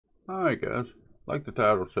Alright guys, like the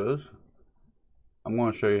title says, I'm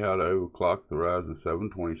going to show you how to overclock the Ryzen 7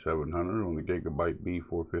 2700 on the GIGABYTE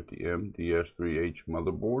B450M DS3H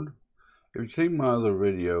motherboard. If you've seen my other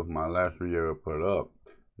video, my last video I put up,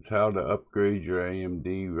 it's how to upgrade your AMD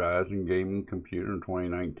Ryzen gaming computer in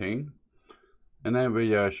 2019. In that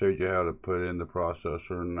video I showed you how to put in the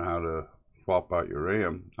processor and how to swap out your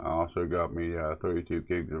RAM. I also got me 32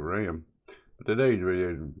 gigs of RAM. Today's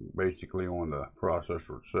video is basically on the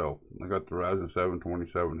processor itself. I got the Ryzen 7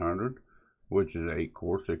 2700, which is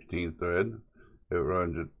 8-core, 16-thread. It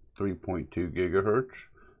runs at 3.2 gigahertz,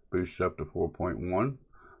 boosts up to 4.1.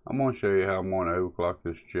 I'm going to show you how I'm going to overclock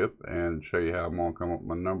this chip and show you how I'm going to come up with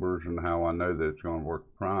my numbers and how I know that it's going to work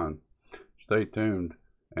fine. Stay tuned,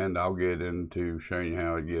 and I'll get into showing you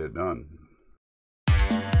how to get it done.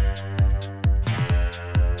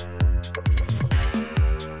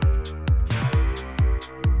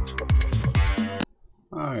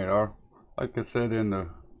 Alright, like I said in the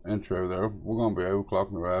intro there, we're going to be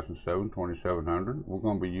overclocking the Ryzen 7 2700. We're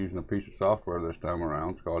going to be using a piece of software this time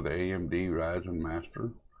around. It's called the AMD Ryzen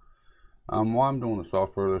Master. While I'm doing the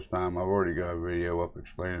software this time, I've already got a video up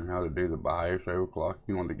explaining how to do the BIOS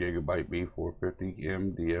overclocking on the GIGABYTE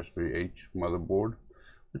B450M DS3H motherboard,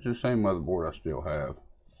 which is the same motherboard I still have.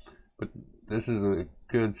 But this is a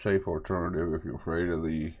good, safe alternative if you're afraid of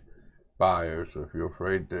the BIOS, or if you're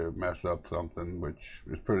afraid to mess up something, which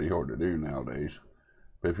is pretty hard to do nowadays.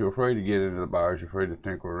 But if you're afraid to get into the BIOS, you're afraid to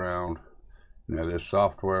tinker around, you know, this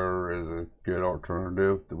software is a good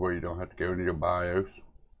alternative to where you don't have to go into your BIOS.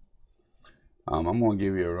 I'm going to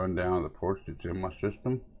give you a rundown of the ports that's in my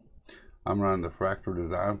system. I'm running the Fractal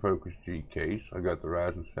Design Focus G case. I got the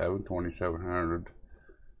Ryzen 7 2700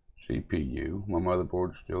 CPU. My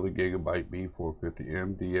motherboard is still the GIGABYTE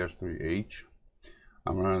B450M DS3H.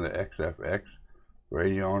 I'm running the XFX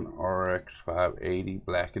Radeon RX 580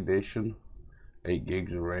 Black Edition, 8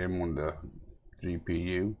 gigs of RAM on the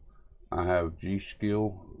GPU. I have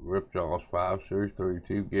G.SKILL Ripjaws 5 series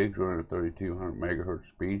 32 gigs running at 3200 megahertz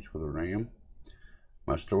speeds for the RAM.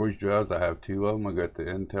 My storage drives, I have two of them. I got the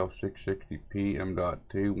Intel 660p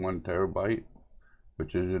M.2 1 terabyte,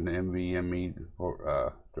 which is an NVMe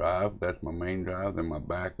drive. That's my main drive. Then my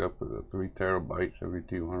backup is a 3 terabyte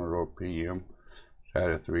 7200 RPM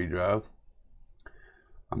SATA 3 drive.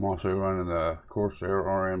 I'm also running the Corsair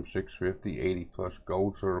RM650 80 plus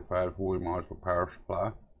gold certified fully modular power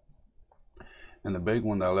supply. And the big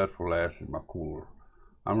one that I left for last is my cooler.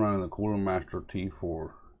 I'm running the Cooler Master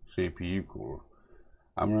T4 CPU cooler.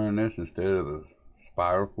 I'm running this instead of the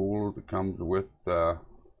Spire cooler that comes with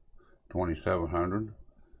 2700.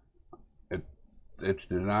 It's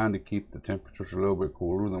designed to keep the temperatures a little bit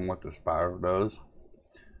cooler than what the Spire does.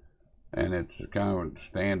 And it's kind of a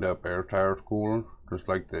stand-up air tower cooler, just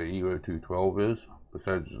like the Evo 212 is.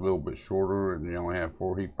 Besides, it's a little bit shorter, and you only have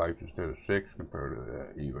 4 heat pipes instead of 6 compared to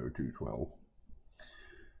the Evo 212.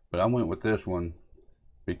 But I went with this one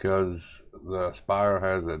because the Spire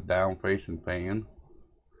has a down-facing fan.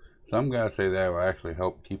 Some guys say that will actually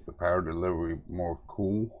help keep the power delivery more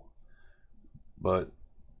cool, but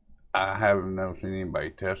I haven't never seen anybody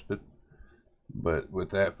test it. But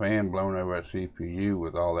with that fan blowing over that CPU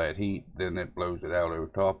with all that heat, then it blows it out over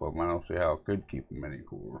top of them. I don't see how it could keep them any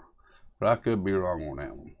cooler. But I could be wrong on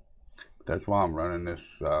that one. That's why I'm running this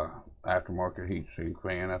aftermarket heatsink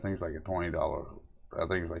fan. I think it's like a $20. I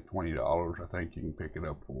think it's like $20. I think you can pick it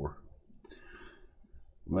up for.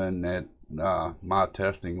 When that my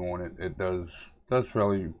testing on it, it does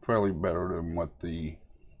fairly better than what the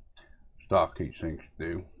stock heatsinks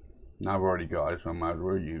do. And I've already got it, so I might as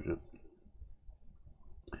well use it.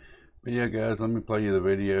 But yeah guys, let me play you the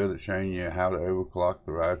video that's showing you how to overclock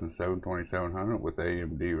the Ryzen 7 2700 with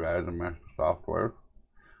AMD Ryzen Master software. I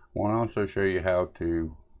want to also show you how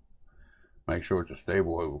to make sure it's a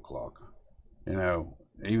stable overclock. You know,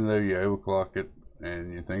 even though you overclock it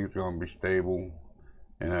and you think it's going to be stable,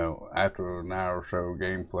 you know, after an hour or so of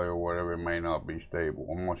gameplay or whatever, it may not be stable.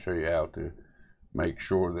 I'm going to show you how to make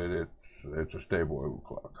sure that it's a stable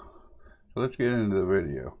overclock. So let's get into the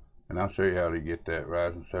video, and I'll show you how to get that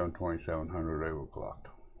Ryzen 7 2700 overclocked.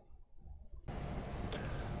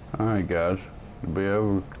 Alright guys, to be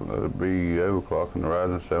overclocking the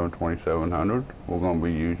Ryzen 7 2700, we're going to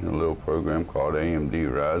be using a little program called AMD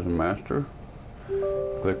Ryzen Master.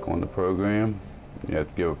 Click on the program. You have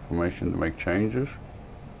to give it permission to make changes.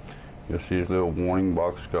 You'll see this little warning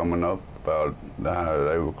box coming up about how it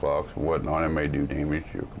overclocks and whatnot. It may do damage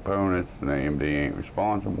to your components, and AMD ain't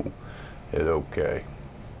responsible. Hit OK.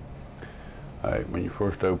 Alright, when you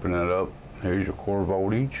first open it up, here's your core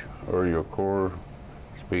voltage or your core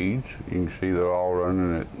speeds. You can see they're all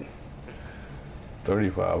running at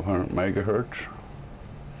 3500 megahertz,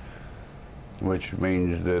 which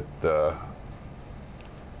means that the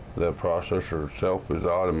processor itself is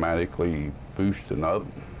automatically boosting up.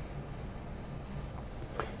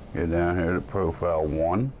 Get down here to profile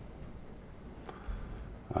 1.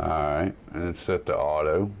 Alright, and it's set to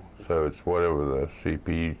auto, so it's whatever the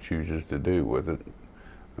CPU chooses to do with it.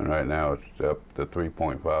 And right now it's up to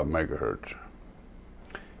 3.5 megahertz.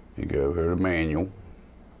 You go over to manual.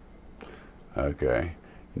 Okay,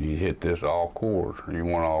 you hit this all cores. You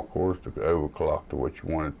want all cores to overclock to what you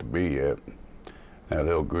want it to be at. That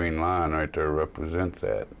little green line right there represents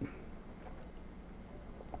that.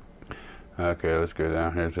 Okay, let's go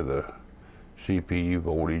down here to the CPU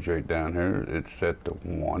voltage right down here. It's set to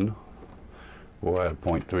 1. We'll add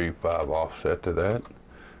 0.35 offset to that.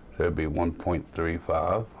 So it'd be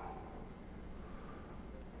 1.35.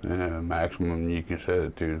 And maximum you can set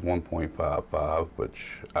it to is 1.55,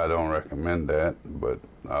 which I don't recommend that, but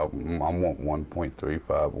I want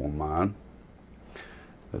 1.35 on mine.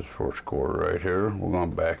 This first quarter right here, we're going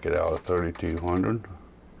to back it out at 3200.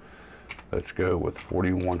 Let's go with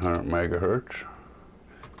 4100 megahertz.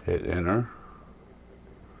 Hit enter.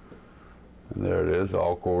 And there it is,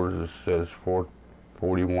 all cores. It says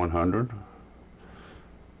 4100.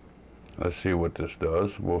 Let's see what this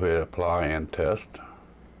does. We'll hit apply and test.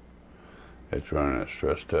 It's running a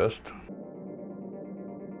stress test.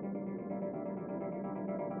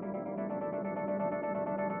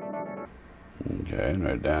 Okay, and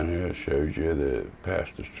right down here it shows you that it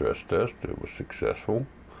passed the stress test. It was successful.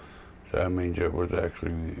 So that means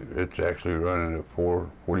it's actually running at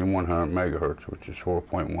 4100 megahertz, which is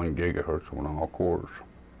 4.1 gigahertz on all cores.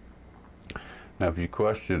 Now, if you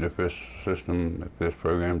question if this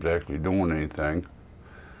program's actually doing anything,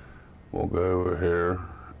 we'll go over here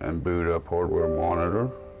and boot up hardware monitor.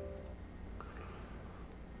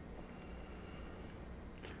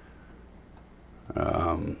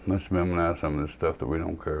 Let's eliminate some of the stuff that we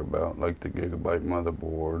don't care about, like the GIGABYTE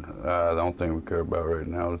motherboard. The only thing we care about right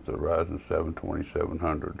now is the Ryzen 7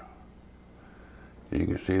 2700. You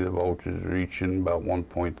can see the voltage reaching about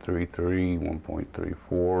 1.33,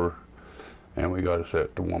 1.34, and we got it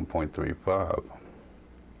set to 1.35.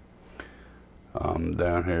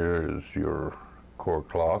 Down here is your core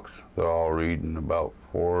clocks. They're all reading about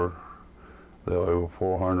over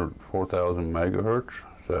 4,000 megahertz,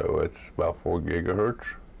 so it's about 4 gigahertz.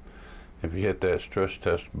 If you hit that stress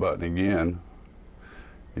test button again,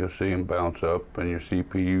 you'll see them bounce up, and your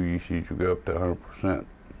CPU usage will go up to 100%.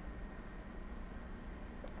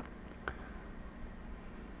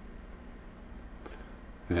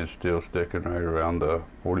 And it's still sticking right around the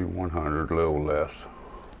 4100, a little less.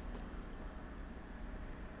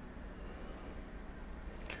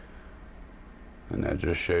 And that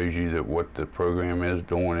just shows you that what the program is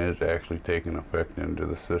doing is actually taking effect into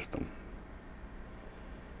the system.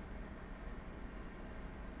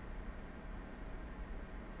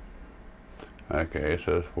 Okay, it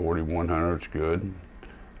says 4100, it's good.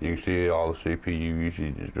 You can see all the CPU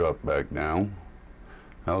usage just dropped back down.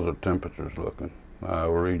 How's the temperatures looking?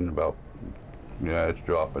 We're reading about, yeah, it's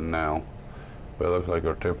dropping now. But it looks like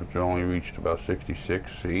our temperature only reached about 66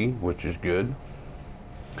 C, which is good.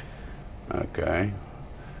 Okay,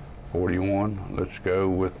 41, let's go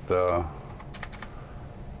with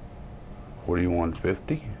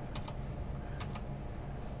 4150.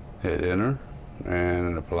 Hit enter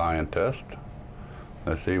and apply and test.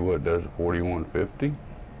 Let's see what it does at 4150.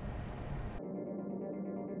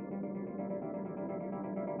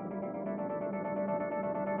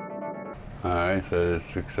 Alright, so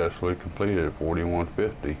it's successfully completed at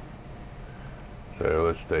 4150. So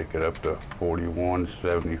let's take it up to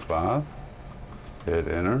 4175. Hit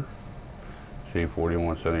enter. See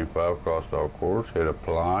 4175 across all cores. Hit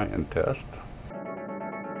apply and test.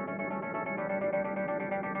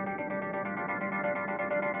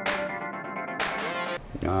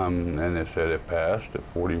 And it said it passed at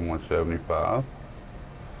 4175.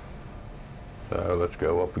 So let's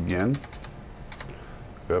go up again.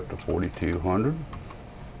 Go up to 4200.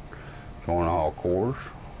 It's on all cores.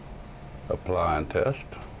 Apply and test.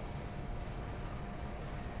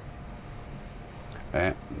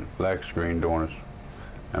 And black screen doing us.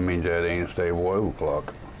 That means that ain't a stable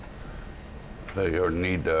overclock. So you'll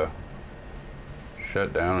need to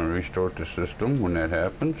shut down and restart the system when that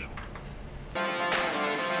happens.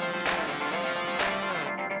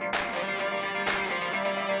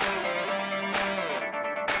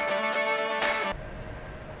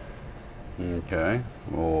 Okay,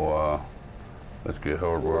 well, let's get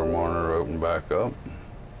hardware monitor open back up.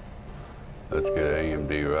 Let's get AMD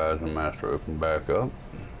Ryzen master open back up.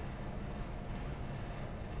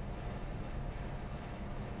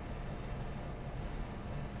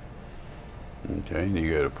 Okay,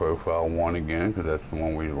 you go to profile 1 again, because that's the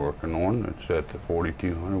one we were working on. It's set to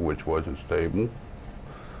 4200, which wasn't stable.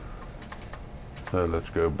 So let's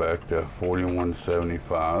go back to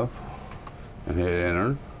 4175 and hit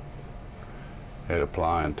enter. Hit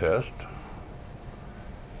apply and test.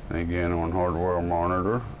 And again, on hardware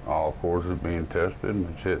monitor, all cores are being tested.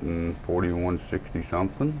 It's hitting 4160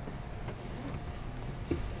 something.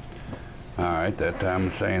 Alright, that time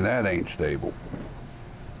it's saying that ain't stable.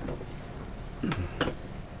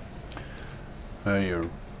 So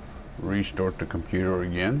you restart the computer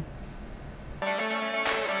again.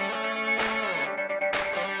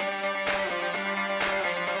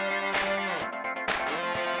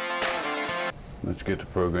 Let's get the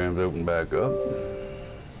programs open back up.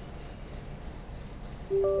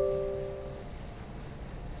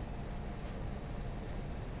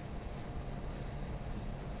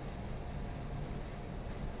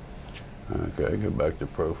 Okay, go back to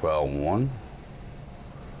profile 1.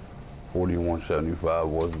 4175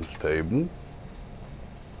 wasn't stable.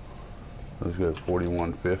 Let's go to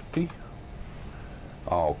 4150.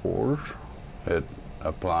 All cores. Hit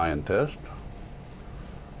apply and test.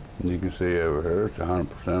 And you can see over here it's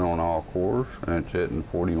 100% on all cores, and it's hitting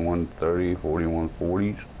 4130,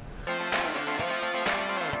 4140s.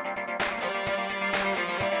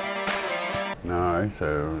 Alright,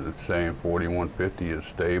 so it's saying 4150 is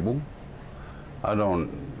stable. I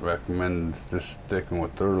don't recommend just sticking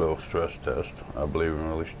with their little stress test. I believe in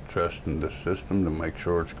really testing the system to make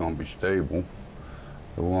sure it's going to be stable.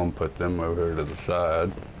 So we're going to put them over here to the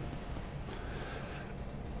side.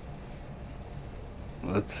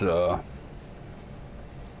 Let's,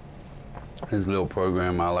 this little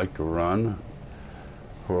program I like to run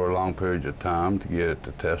for a long period of time to get it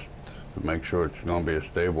to test, to make sure it's going to be a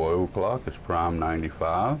stable overclock. It's Prime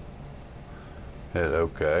 95. Hit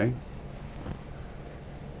OK.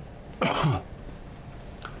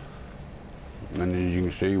 And as you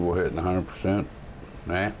can see, we're hitting 100%.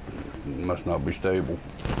 Nah, it must not be stable.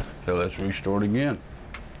 So let's restart again.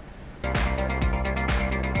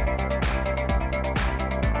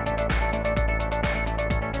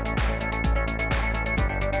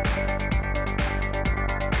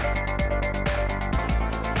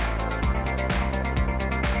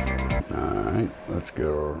 Alright, let's get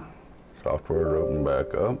our software to open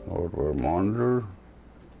back up. Hardware monitor.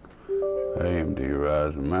 AMD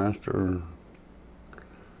Ryzen master.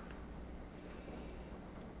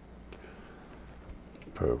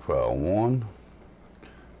 Profile 1.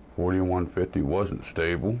 4150 wasn't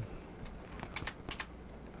stable.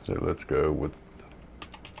 So let's go with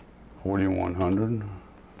 4100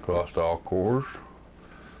 across all cores.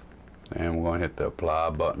 And we're going to hit the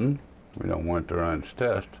apply button. We don't want it to run its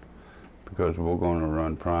test because we're going to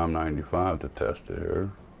run Prime 95 to test it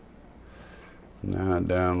here. Now it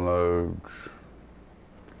downloads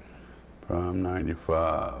Prime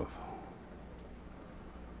 95.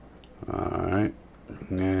 Alright,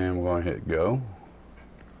 and we're going to hit go.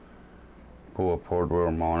 Pull up hardware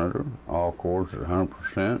monitor. All cores are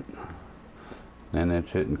 100%. And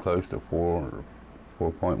it's hitting close to 4.1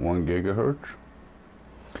 gigahertz.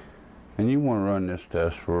 And you want to run this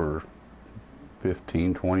test for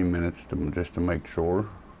 15-20 minutes just to make sure.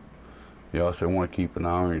 You also want to keep an eye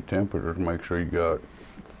on your temperature to make sure you got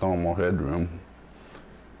thermal headroom.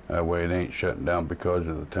 That way it ain't shutting down because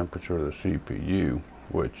of the temperature of the CPU,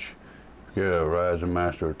 which if you get a Ryzen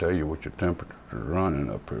master will tell you what your temperature is running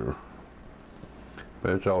up here.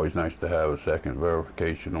 But it's always nice to have a second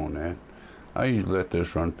verification on that. I usually let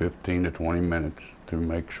this run 15 to 20 minutes to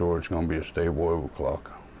make sure it's going to be a stable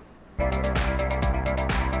overclock.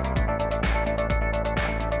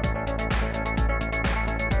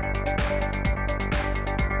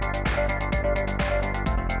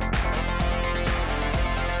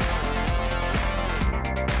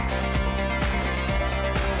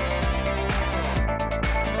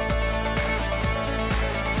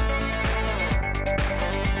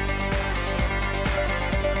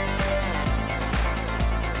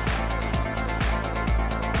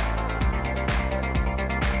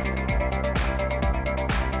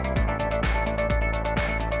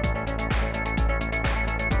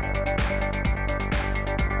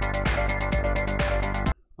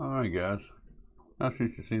 Alright guys, now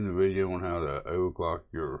since you've seen the video on how to overclock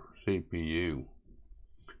your CPU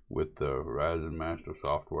with the Ryzen Master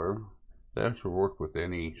software, that will work with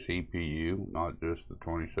any CPU, not just the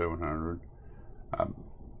 2700.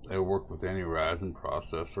 It'll work with any Ryzen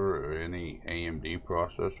processor or any AMD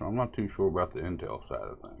processor. I'm not too sure about the Intel side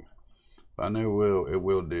of things, but I know it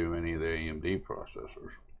will do any of the AMD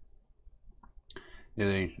processors.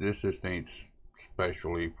 This just ain't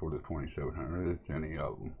specially for the 2700, it's any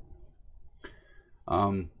of them.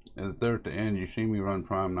 And there at the end, you see me run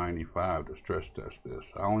Prime 95 to stress test this.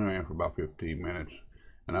 I only ran for about 15 minutes,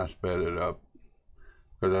 and I sped it up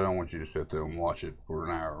because I don't want you to sit there and watch it for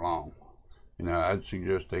an hour long. You know, I'd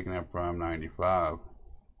suggest taking that Prime 95,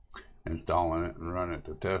 installing it, and running it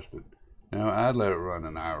to test it. Now, I'd let it run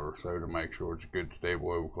an hour or so to make sure it's a good stable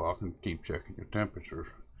overclock, and keep checking your temperatures.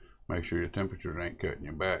 Make sure your temperatures ain't cutting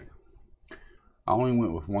you back. I only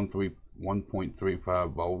went with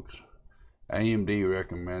 1.35 volts. AMD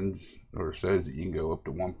recommends or says that you can go up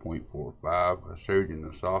to 1.45. I showed you in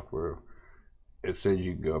the software, it says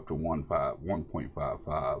you can go up to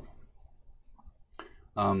 1.55.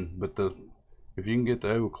 But if you can get the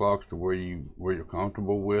overclocks to where you're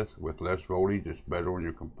comfortable with less voltage, it's better on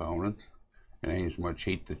your components. It ain't as much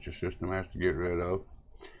heat that your system has to get rid of.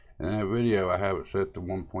 In that video, I have it set to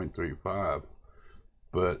 1.35,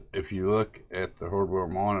 but if you look at the hardware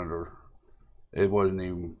monitor, it wasn't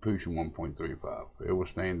even pushing 1.35. It was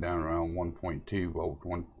staying down around 1.2 volts,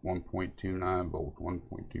 1.29 volts,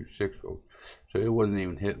 1.26 volts. So it wasn't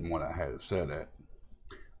even hitting what I had it set at,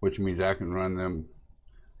 which means I can run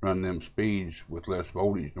them speeds with less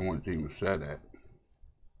voltage than what it's even set at,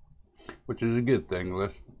 which is a good thing.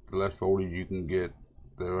 The less voltage you can get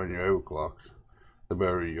to run your overclocks, the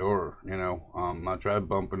better you are. You know, I tried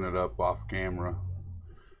bumping it up off camera,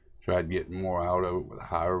 tried getting more out of it with a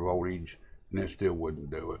higher voltage, and it still wouldn't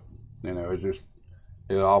do it. You know,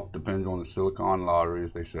 it all depends on the silicon lottery,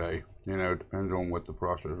 as they say. You know, it depends on what the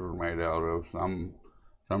processors are made out of. Some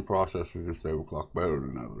processors just overclock better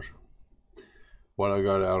than others. What I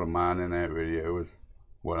got out of mine in that video is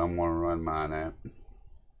what I'm going to run mine at.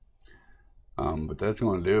 But that's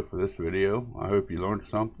going to do it for this video. I hope you learned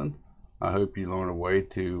something. I hope you learned a way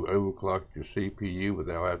to overclock your CPU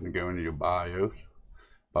without having to go into your BIOS.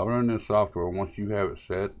 By running this software, once you have it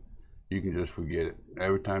set, you can just forget it.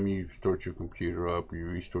 Every time you start your computer up or you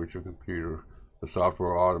restart your computer, the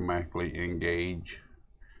software will automatically engage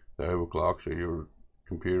the overclock, so your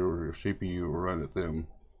computer or your CPU will run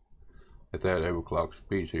at that overclock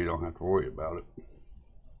speed, so you don't have to worry about it.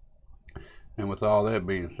 And with all that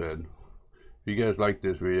being said, if you guys like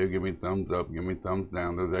this video, give me a thumbs up, give me a thumbs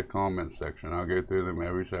down. There's that comment section. I'll go through them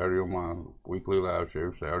every Saturday on my weekly live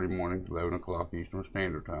show, Saturday mornings, 11 o'clock Eastern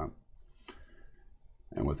Standard Time.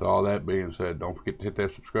 And with all that being said, don't forget to hit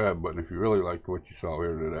that subscribe button if you really liked what you saw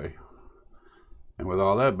here today. And with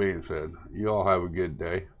all that being said, you all have a good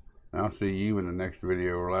day, and I'll see you in the next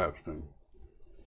video or live stream.